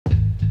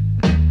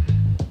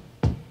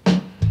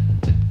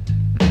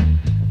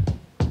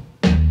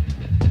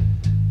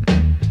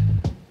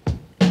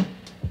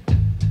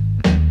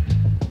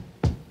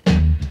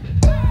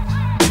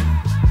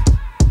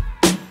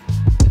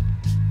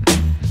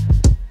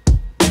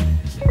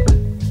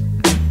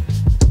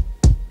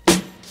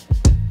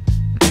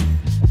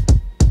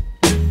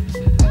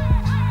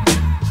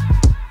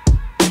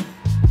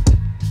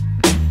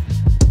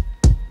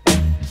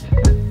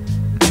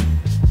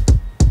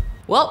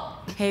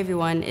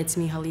everyone, it's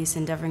me, Ana Luisa,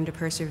 endeavoring to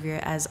persevere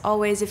as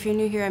always. If you're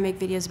new here, I make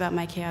videos about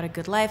my chaotic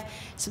good life.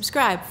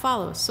 Subscribe,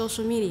 follow,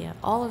 social media,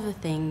 all of the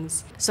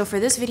things. So for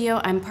this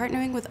video, I'm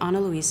partnering with Ana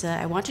Luisa.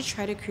 I want to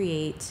try to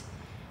create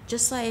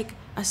just like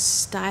a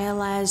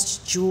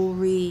stylized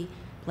jewelry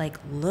like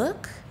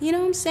look, you know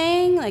what I'm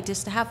saying? Like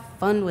just to have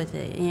fun with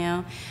it, you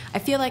know? I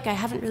feel like I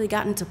haven't really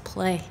gotten to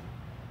play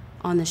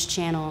on this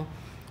channel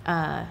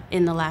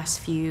in the last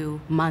few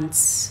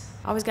months.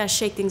 I always gotta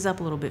shake things up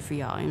a little bit for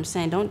y'all, you know what I'm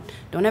saying?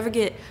 Don't ever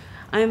get,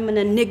 I'm an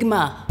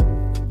enigma.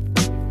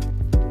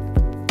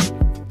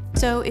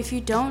 So if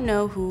you don't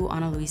know who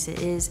Ana Luisa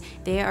is,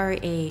 they are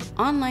an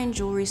online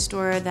jewelry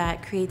store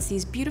that creates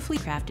these beautifully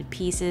crafted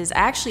pieces. I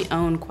actually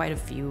own quite a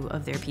few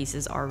of their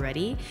pieces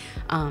already.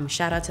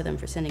 Shout out to them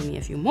for sending me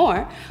a few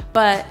more,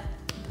 but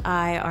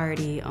I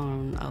already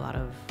own a lot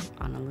of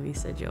Ana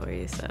Luisa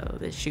jewelry, so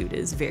the shoot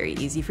is very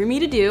easy for me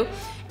to do.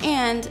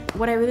 And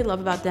what I really love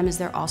about them is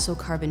they're also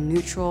carbon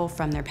neutral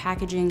from their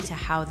packaging to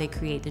how they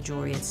create the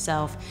jewelry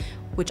itself,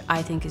 which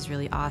I think is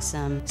really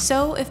awesome.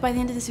 So if by the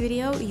end of this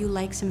video you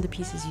like some of the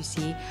pieces you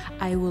see,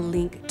 I will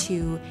link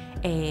to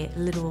a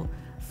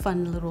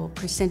fun little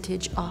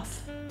percentage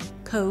off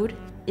code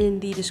in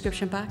the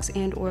description box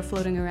and or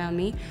floating around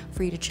me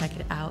for you to check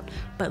it out.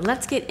 But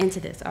let's get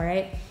into this, all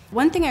right?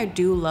 One thing I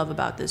do love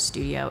about this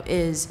studio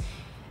is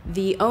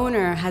the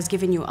owner has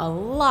given you a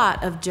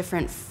lot of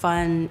different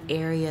fun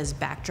areas,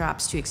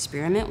 backdrops to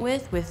experiment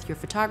with your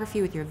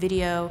photography, with your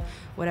video,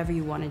 whatever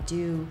you want to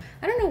do.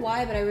 I don't know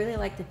why, but I really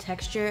like the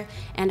texture,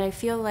 and I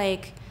feel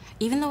like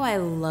even though I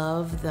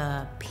love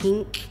the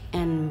pink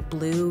and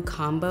blue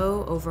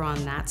combo over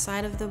on that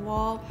side of the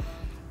wall,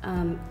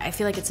 I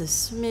feel like it's a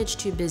smidge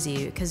too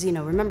busy because, you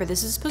know, remember,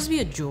 this is supposed to be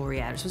a jewelry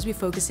ad. We're supposed to be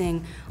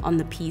focusing on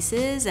the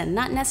pieces and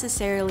not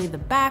necessarily the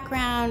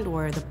background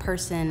or the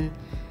person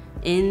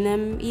in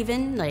them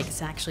even. Like,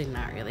 it's actually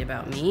not really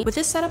about me. With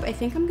this setup, I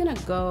think I'm gonna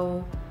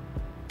go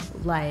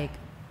like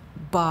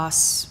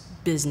boss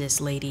business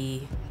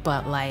lady,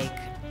 but like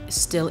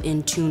still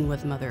in tune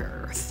with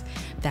Mother Earth.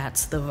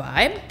 That's the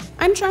vibe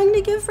I'm trying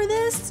to give for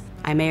this.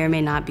 I may or may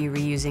not be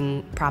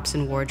reusing props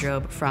and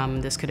wardrobe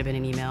from This Could Have Been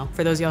an Email.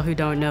 For those of y'all who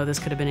don't know, This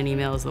Could Have Been an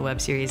Email is the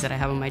web series that I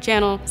have on my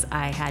channel.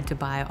 I had to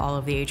buy all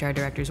of the HR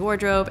director's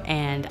wardrobe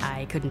and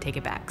I couldn't take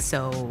it back.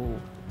 So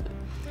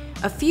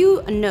a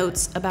few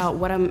notes about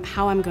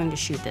how I'm going to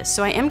shoot this.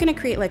 So I am gonna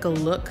create like a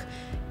look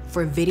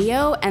for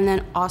video and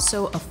then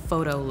also a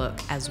photo look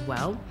as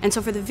well. And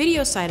so for the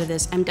video side of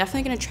this, I'm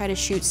definitely gonna try to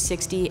shoot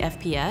 60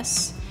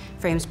 FPS,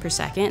 frames per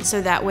second, so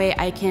that way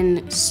I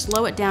can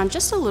slow it down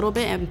just a little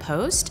bit in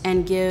post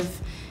and give,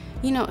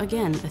 you know,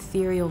 again,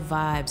 ethereal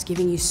vibes,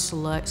 giving you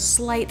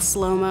slight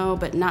slow-mo,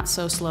 but not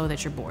so slow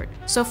that you're bored.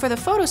 So for the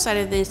photo side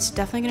of this,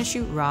 definitely gonna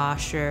shoot raw,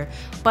 sure,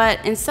 but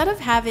instead of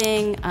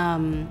having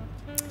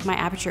my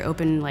aperture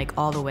open like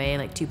all the way,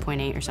 like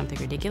 2.8 or something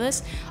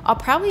ridiculous, I'll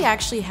probably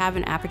actually have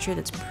an aperture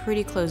that's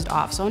pretty closed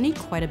off. So I'll need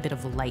quite a bit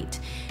of light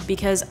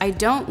because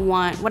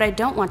what I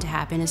don't want to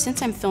happen is,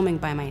 since I'm filming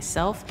by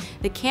myself,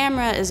 the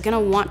camera is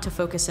gonna want to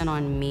focus in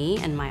on me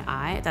and my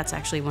eye. That's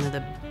actually one of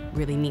the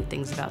really neat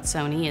things about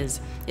Sony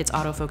is its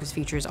autofocus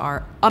features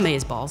are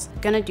amazeballs.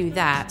 Gonna do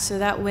that so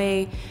that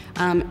way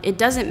it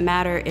doesn't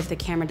matter if the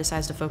camera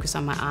decides to focus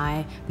on my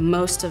eye.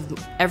 Most of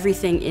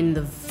everything in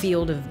the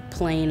field of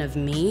plane of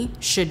me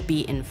should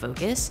be in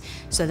focus,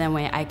 so that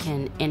way I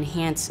can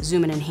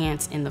zoom and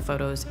enhance in the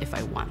photos if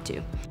I want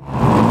to.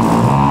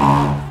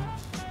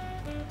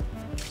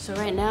 So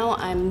right now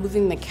I'm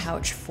moving the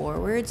couch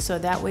forward so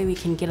that way we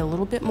can get a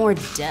little bit more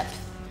depth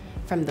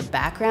from the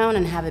background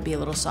and have it be a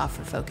little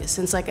softer focus.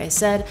 Since, like I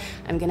said,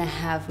 I'm gonna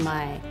have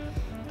my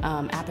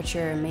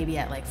aperture maybe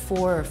at like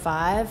 4 or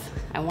 5,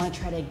 I wanna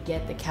try to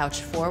get the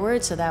couch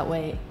forward so that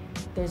way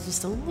there's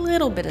just a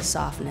little bit of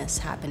softness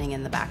happening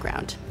in the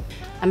background.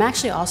 I'm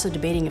actually also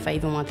debating if I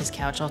even want this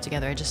couch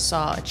altogether. I just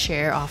saw a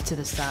chair off to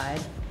the side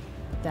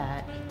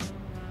that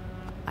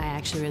I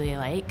actually really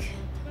like,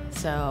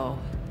 so.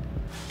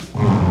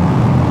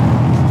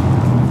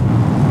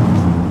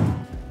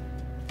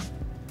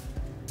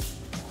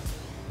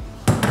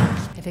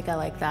 I think I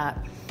like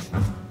that.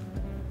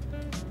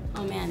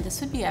 Oh man, this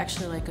would be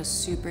actually like a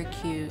super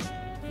cute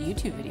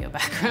YouTube video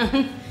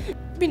background.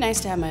 It'd be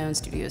nice to have my own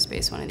studio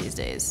space one of these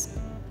days,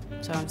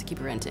 so I don't have to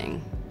keep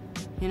renting,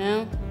 you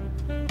know?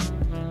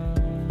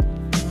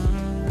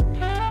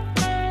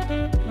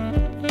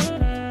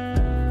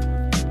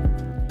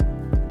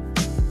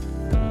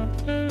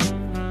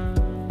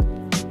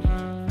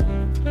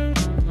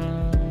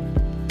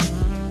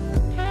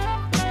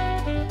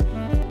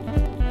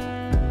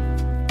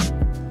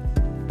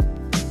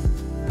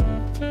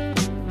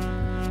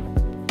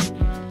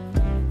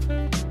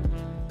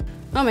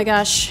 Oh my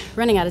gosh,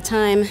 running out of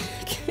time.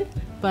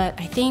 But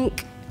I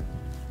think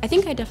I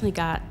definitely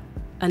got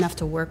enough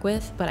to work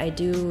with, but I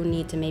do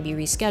need to maybe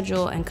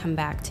reschedule and come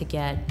back to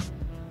get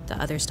the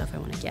other stuff I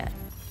want to get.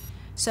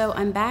 So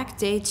I'm back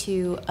day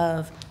 2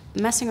 of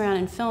messing around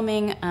and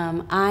filming.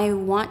 I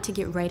want to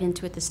get right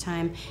into it this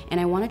time, and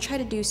I want to try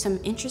to do some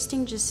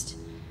interesting just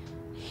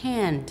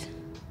hand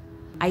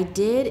I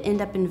did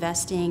end up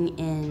investing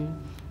in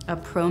a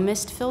Pro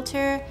Mist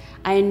filter.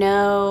 I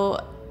know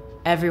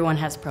everyone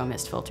has Pro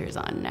Mist filters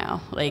on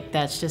now. Like,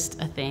 that's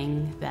just a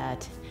thing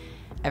that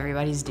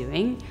everybody's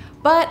doing.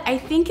 But I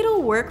think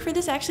it'll work for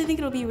this. I actually think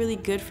it'll be really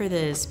good for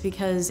this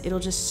because it'll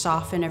just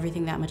soften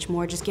everything that much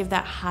more. Just give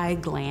that high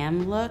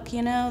glam look,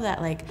 you know,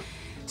 that like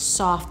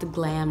soft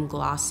glam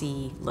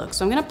glossy look.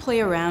 So I'm gonna play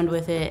around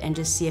with it and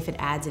just see if it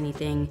adds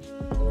anything.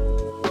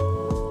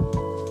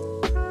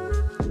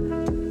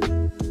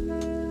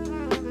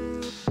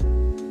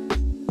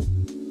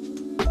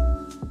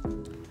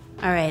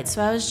 All right,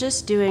 so I was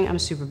just doing, I'm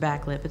super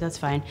backlit, but that's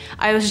fine.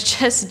 I was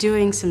just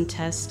doing some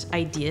test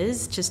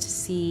ideas just to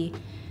see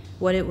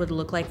what it would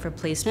look like for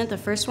placement. The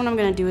first one I'm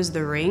gonna do is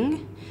the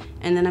ring,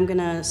 and then I'm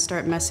gonna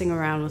start messing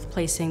around with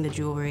placing the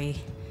jewelry,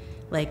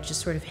 like just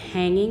sort of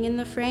hanging in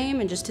the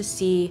frame, and just to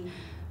see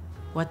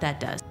what that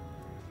does.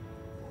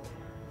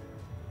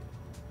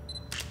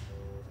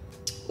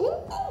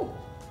 Ooh,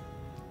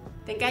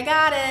 think I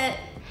got it.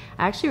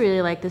 I actually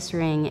really like this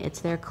ring.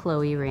 It's their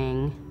Chloe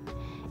ring.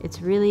 It's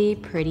really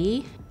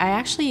pretty. I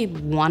actually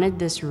wanted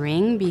this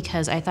ring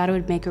because I thought it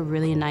would make a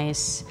really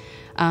nice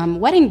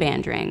wedding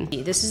band ring.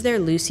 This is their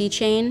Lucy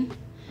chain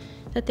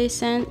that they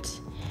sent.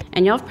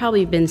 And y'all have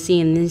probably been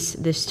seeing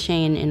this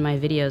chain in my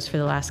videos for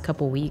the last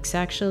couple weeks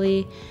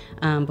actually,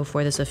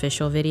 before this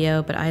official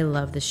video, but I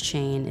love this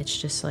chain. It's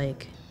just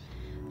like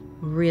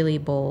really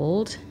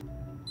bold.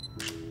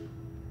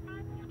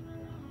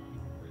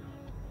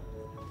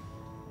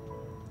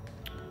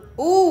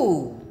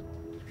 Ooh!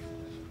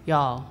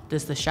 Y'all,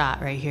 this is the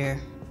shot right here.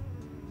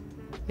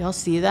 Y'all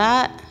see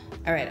that?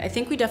 All right, I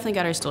think we definitely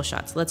got our still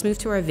shots. Let's move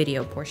to our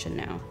video portion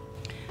now.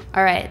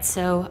 All right,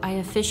 so I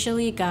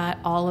officially got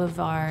all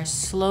of our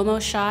slow-mo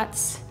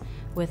shots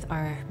with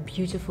our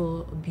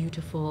beautiful,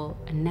 beautiful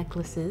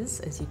necklaces,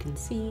 as you can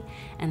see,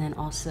 and then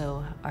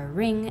also our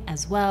ring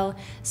as well.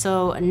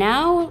 So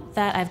now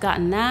that I've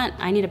gotten that,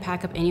 I need to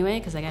pack up anyway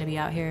because I gotta be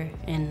out here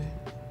in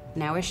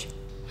nowish.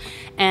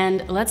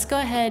 And let's go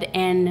ahead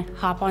and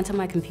hop onto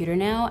my computer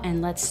now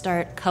and let's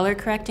start color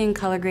correcting,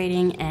 color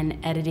grading, and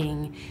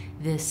editing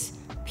this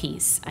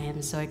piece. I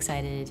am so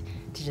excited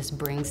to just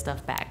bring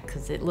stuff back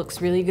because it looks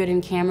really good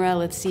in camera.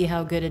 Let's see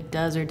how good it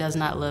does or does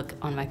not look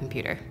on my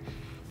computer.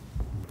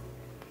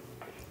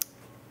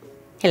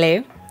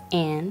 Hello,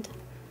 and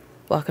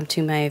welcome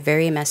to my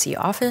very messy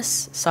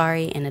office.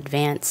 Sorry in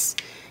advance,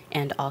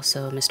 and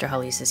also Mr.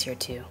 Hollis is here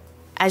too.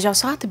 As y'all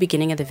saw at the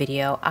beginning of the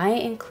video, I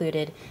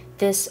included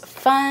this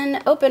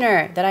fun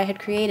opener that I had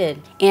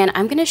created, and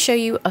I'm gonna show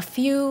you a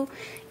few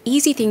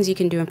easy things you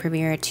can do in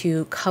Premiere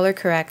to color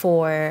correct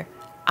for,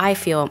 I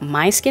feel,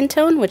 my skin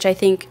tone, which I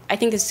think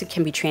this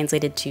can be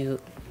translated to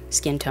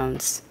skin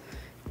tones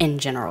in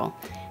general.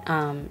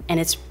 And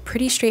it's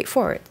pretty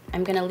straightforward.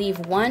 I'm gonna leave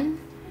one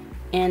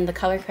in the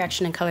color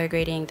correction and color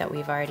grading that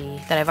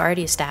I've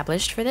already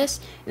established for this,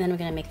 and then we're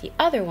gonna make the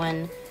other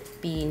one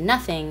be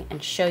nothing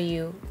and show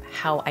you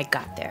how I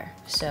got there.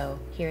 So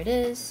here it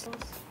is,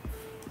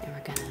 and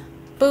we're gonna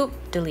boop,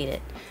 delete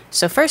it.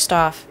 So first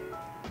off,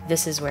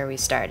 this is where we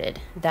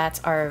started. That's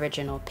our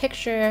original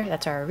picture,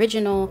 that's our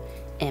original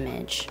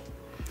image.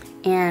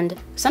 And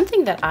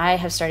something that I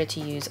have started to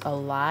use a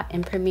lot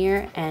in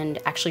Premiere and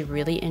actually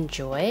really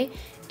enjoy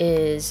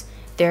is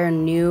their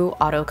new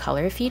auto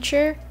color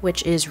feature,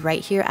 which is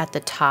right here at the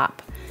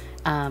top.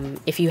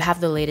 If you have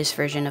the latest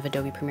version of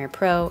Adobe Premiere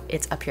Pro,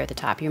 it's up here at the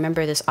top. You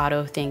remember this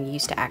auto thing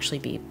used to actually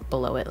be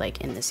below it,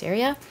 like in this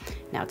area.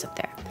 Now it's up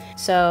there.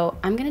 So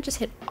I'm gonna just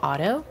hit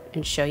auto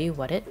and show you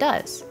what it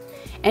does.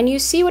 And you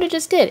see what it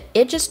just did.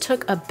 It just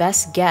took a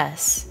best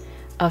guess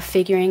of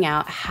figuring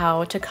out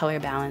how to color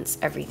balance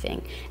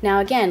everything. Now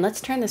again,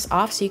 let's turn this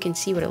off so you can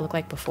see what it looked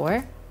like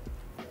before.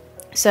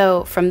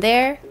 So from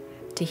there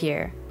to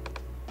here,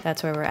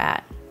 that's where we're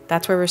at.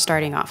 That's where we're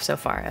starting off so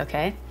far,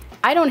 okay?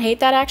 I don't hate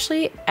that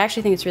actually. I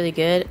actually think it's really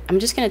good. I'm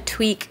just gonna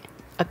tweak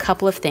a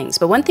couple of things.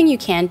 But one thing you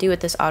can do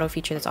with this auto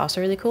feature that's also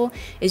really cool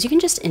is you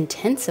can just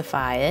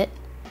intensify it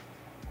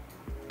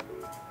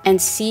and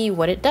see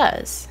what it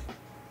does.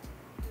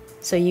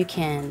 So you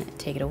can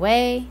take it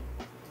away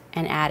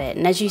and add it.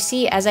 And as you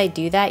see, as I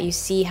do that, you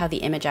see how the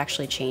image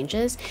actually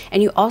changes,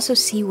 and you also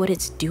see what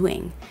it's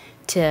doing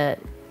to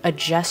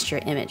adjust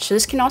your image. So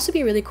this can also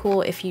be really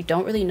cool if you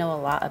don't really know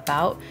a lot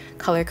about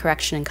color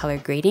correction and color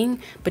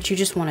grading, but you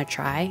just want to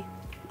try,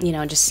 you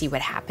know, just see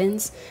what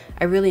happens.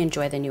 I really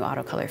enjoy the new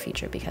auto color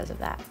feature because of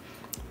that.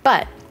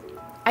 But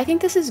I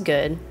think this is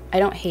good. I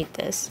don't hate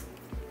this.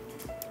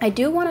 I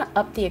do want to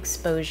up the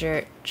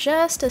exposure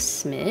just a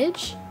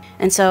smidge.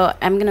 And so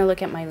I'm gonna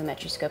look at my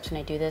lumetri scopes when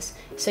I do this.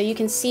 So you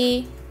can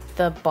see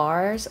the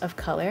bars of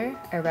color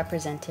are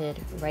represented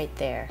right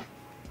there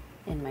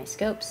in my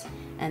scopes.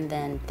 And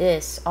then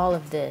this, all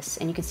of this,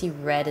 and you can see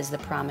red is the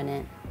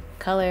prominent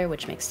color,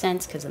 which makes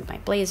sense because of my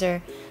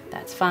blazer,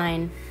 that's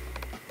fine.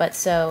 But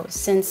so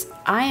since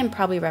I am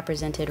probably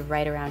represented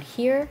right around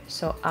here,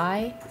 so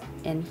I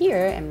in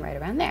here am right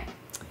around there.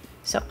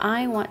 So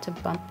I want to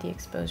bump the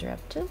exposure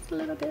up just a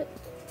little bit.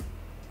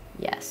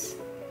 Yes.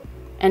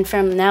 And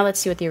from now, let's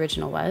see what the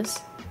original was.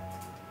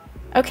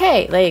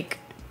 Okay, like,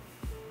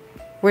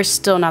 we're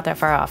still not that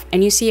far off.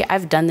 And you see,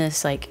 I've done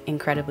this like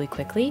incredibly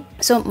quickly.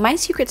 So my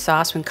secret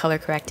sauce when color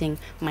correcting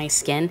my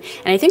skin,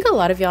 and I think a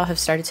lot of y'all have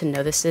started to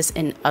notice this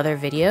in other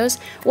videos.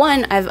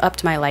 One, I've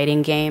upped my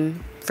lighting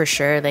game for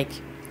sure, like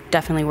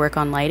definitely work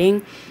on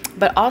lighting,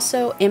 but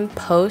also in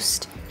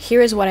post,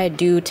 here is what I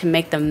do to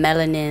make the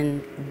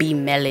melanin be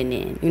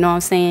melanin. You know what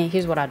I'm saying?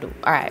 Here's what I do.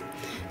 All right.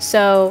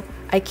 So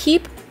I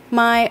keep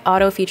my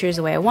auto features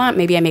the way I want.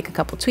 Maybe I make a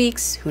couple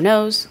tweaks, who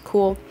knows,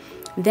 cool.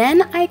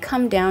 Then I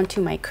come down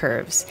to my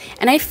curves.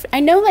 And I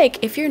know,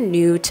 like, if you're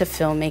new to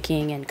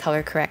filmmaking and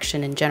color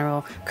correction in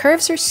general,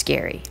 curves are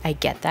scary. I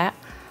get that.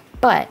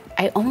 But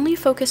I only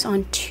focus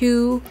on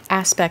two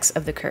aspects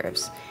of the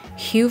curves: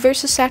 hue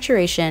versus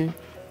saturation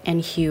and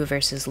hue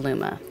versus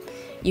luma.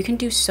 You can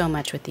do so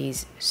much with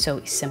these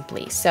so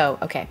simply. So,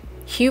 okay,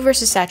 hue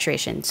versus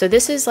saturation. So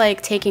this is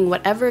like taking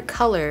whatever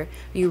color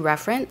you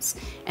reference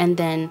and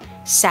then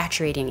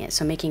saturating it.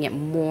 So making it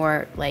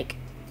more like,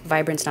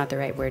 vibrant's not the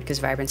right word because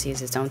vibrancy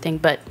is its own thing,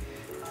 but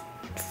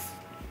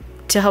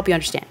to help you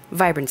understand,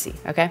 vibrancy,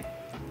 okay?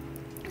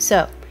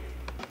 So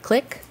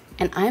click,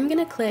 and I'm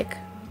gonna click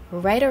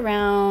right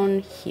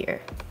around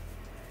here.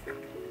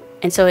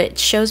 And so it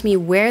shows me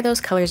where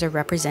those colors are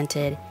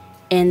represented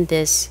in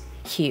this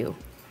hue.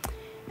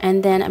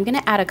 And then I'm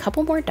gonna add a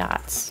couple more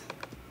dots,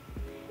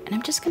 and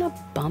I'm just gonna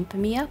bump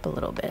me up a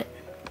little bit.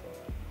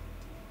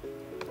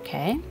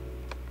 Okay,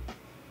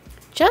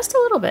 just a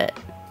little bit.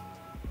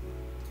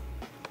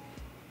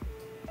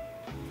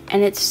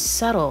 And it's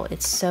subtle,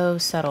 it's so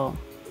subtle,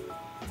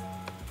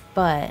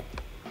 but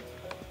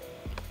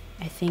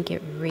I think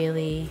it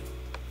really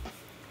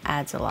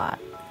adds a lot.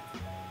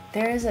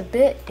 There is a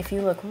bit, if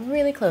you look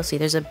really closely,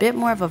 there's a bit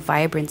more of a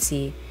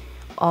vibrancy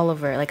all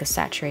over, like a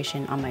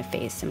saturation on my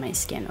face and my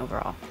skin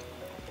overall.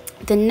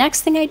 The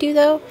next thing I do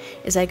though,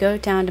 is I go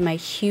down to my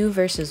hue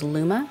versus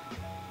luma.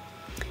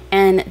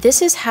 And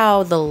this is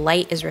how the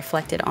light is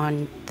reflected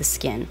on the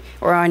skin,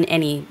 or on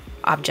any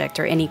object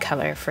or any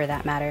color for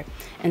that matter.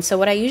 And so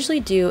what I usually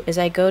do is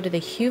I go to the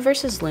hue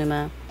versus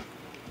luma,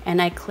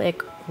 and I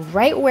click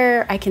right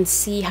where I can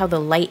see how the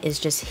light is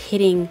just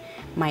hitting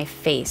my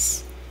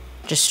face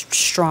just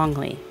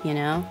strongly, you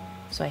know?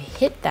 So I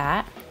hit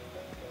that,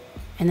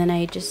 and then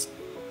I just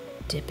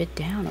dip it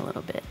down a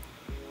little bit.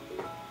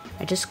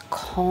 I just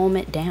calm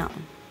it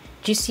down.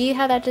 Do you see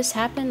how that just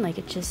happened? Like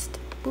it just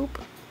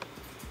boop.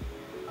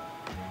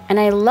 And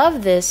I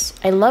love this.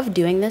 I love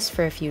doing this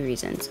for a few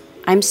reasons.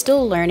 I'm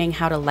still learning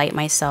how to light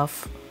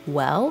myself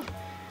well.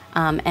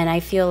 And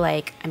I feel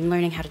like I'm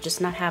learning how to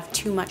just not have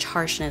too much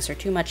harshness or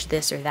too much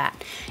this or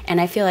that.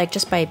 And I feel like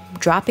just by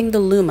dropping the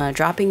luma,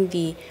 dropping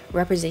the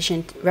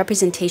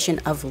representation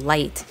of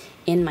light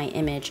in my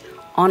image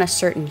on a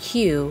certain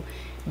hue,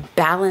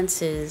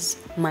 balances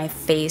my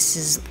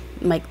face's,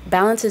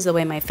 balances the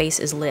way my face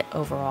is lit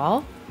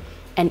overall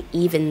and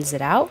evens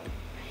it out.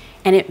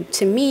 And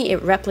to me, it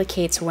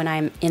replicates when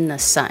I'm in the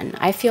sun.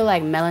 I feel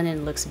like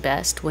melanin looks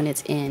best when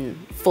it's in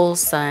full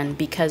sun,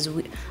 because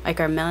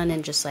like our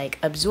melanin just like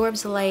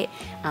absorbs the light,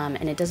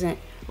 and it doesn't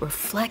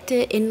reflect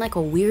it in like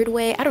a weird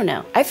way. I don't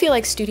know. I feel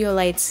like studio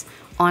lights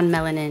on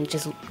melanin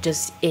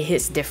just it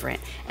hits different.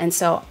 And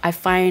so I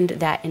find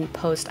that in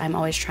post, I'm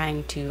always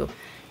trying to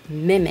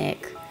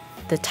mimic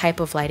the type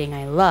of lighting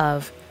I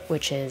love,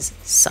 which is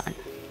sun.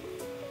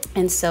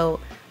 And so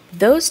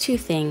those two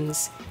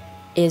things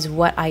is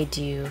what I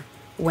do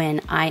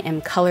when I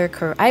am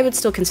I would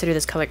still consider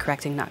this color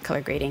correcting, not color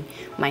grading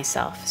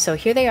myself. So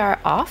here they are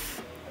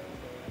off.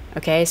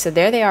 Okay, so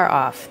there they are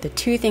off. The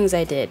two things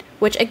I did,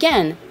 which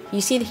again,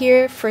 you see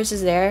here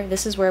versus there,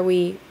 this is where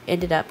we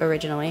ended up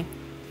originally.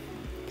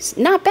 It's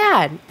not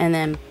bad. And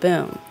then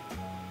boom,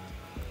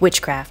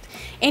 witchcraft.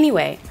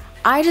 Anyway,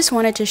 I just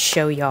wanted to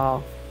show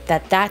y'all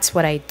that that's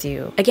what I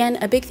do. Again,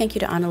 a big thank you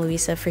to Ana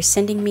Luisa for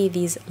sending me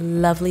these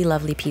lovely,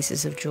 lovely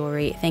pieces of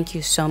jewelry. Thank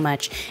you so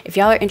much. If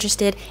y'all are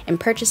interested in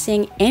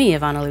purchasing any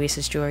of Ana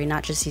Luisa's jewelry,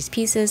 not just these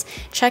pieces,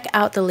 check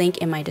out the link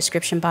in my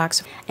description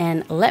box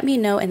and let me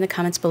know in the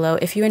comments below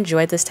if you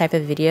enjoyed this type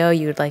of video,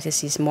 you would like to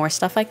see some more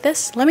stuff like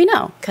this. Let me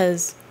know,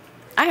 because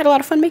I had a lot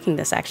of fun making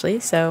this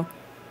actually. So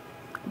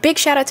big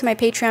shout out to my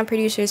Patreon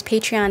producers,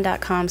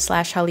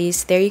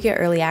 patreon.com/Halise. There you get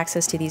early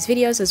access to these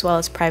videos as well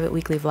as private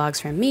weekly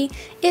vlogs from me.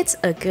 It's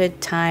a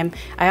good time.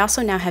 I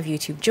also now have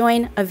YouTube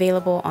Join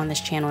available on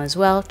this channel as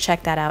well.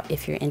 Check that out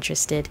if you're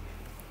interested.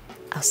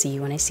 I'll see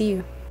you when I see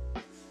you.